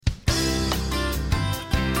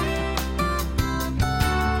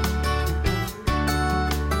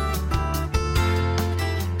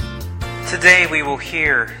Today we will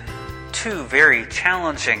hear two very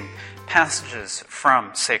challenging passages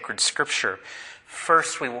from sacred scripture.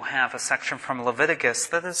 First, we will have a section from Leviticus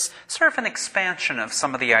that is sort of an expansion of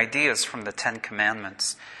some of the ideas from the Ten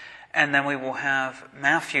Commandments. And then we will have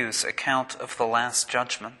Matthew's account of the Last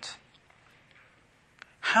Judgment.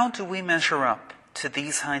 How do we measure up to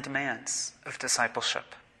these high demands of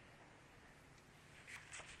discipleship?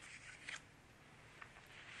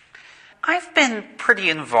 I've been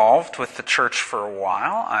pretty involved with the church for a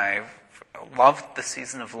while. I've loved the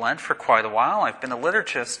season of Lent for quite a while. I've been a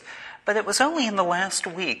liturgist, but it was only in the last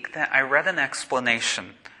week that I read an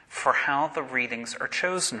explanation for how the readings are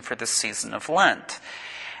chosen for this season of Lent.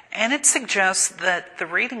 And it suggests that the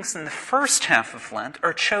readings in the first half of Lent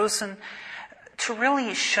are chosen to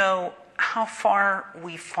really show how far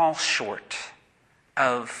we fall short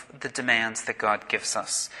of the demands that God gives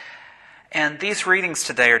us. And these readings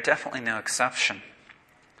today are definitely no exception.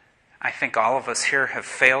 I think all of us here have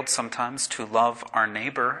failed sometimes to love our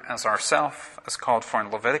neighbor as ourself, as called for in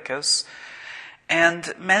Leviticus.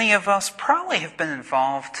 And many of us probably have been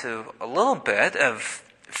involved to a little bit of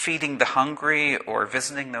feeding the hungry or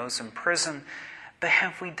visiting those in prison, but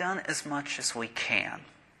have we done as much as we can?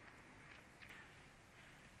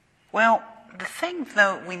 Well, the thing,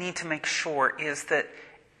 though, we need to make sure is that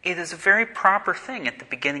it is a very proper thing at the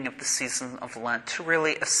beginning of the season of Lent to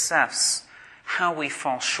really assess how we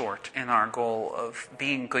fall short in our goal of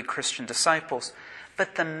being good Christian disciples.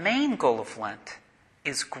 But the main goal of Lent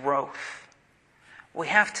is growth. We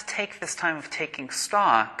have to take this time of taking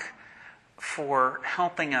stock for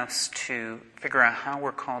helping us to figure out how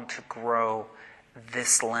we're called to grow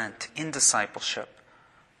this Lent in discipleship.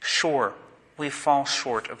 Sure, we fall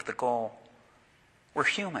short of the goal. We're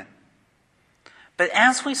human. But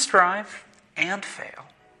as we strive and fail,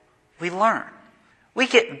 we learn. We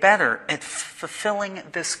get better at fulfilling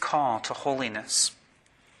this call to holiness.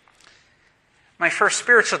 My first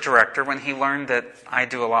spiritual director, when he learned that I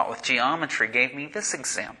do a lot with geometry, gave me this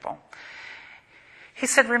example. He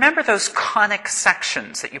said, remember those conic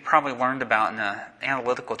sections that you probably learned about in an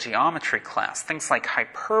analytical geometry class, things like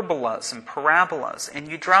hyperbolas and parabolas, and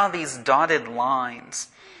you draw these dotted lines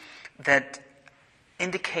that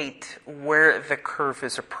indicate where the curve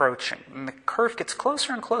is approaching. And the curve gets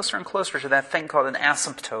closer and closer and closer to that thing called an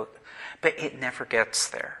asymptote, but it never gets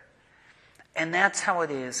there. And that's how it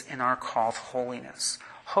is in our call to holiness.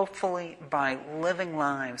 Hopefully, by living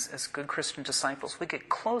lives as good Christian disciples, we get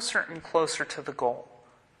closer and closer to the goal.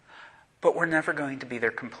 But we're never going to be there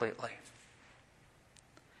completely.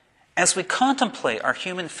 As we contemplate our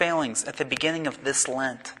human failings at the beginning of this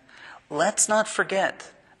Lent, let's not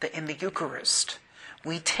forget that in the Eucharist,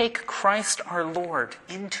 we take Christ our Lord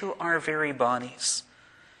into our very bodies.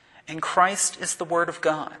 And Christ is the Word of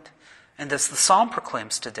God. And as the Psalm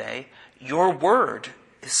proclaims today, your Word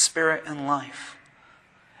is spirit and life.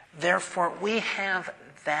 Therefore, we have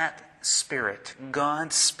that Spirit,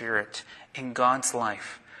 God's Spirit, in God's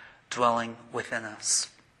life, dwelling within us.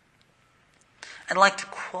 I'd like to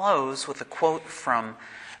close with a quote from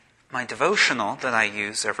my devotional that I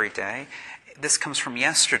use every day. This comes from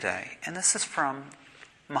yesterday, and this is from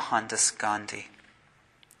Mohandas Gandhi.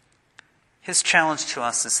 His challenge to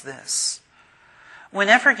us is this: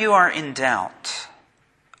 whenever you are in doubt,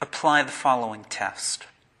 apply the following test.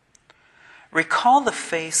 Recall the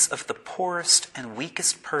face of the poorest and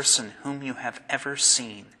weakest person whom you have ever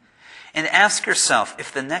seen, and ask yourself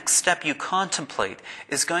if the next step you contemplate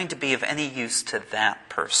is going to be of any use to that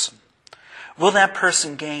person. Will that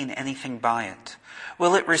person gain anything by it?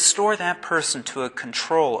 Will it restore that person to a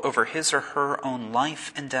control over his or her own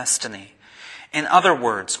life and destiny? In other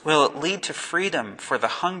words, will it lead to freedom for the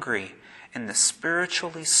hungry and the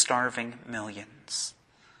spiritually starving millions?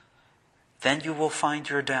 Then you will find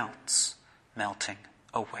your doubts melting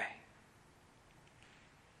away.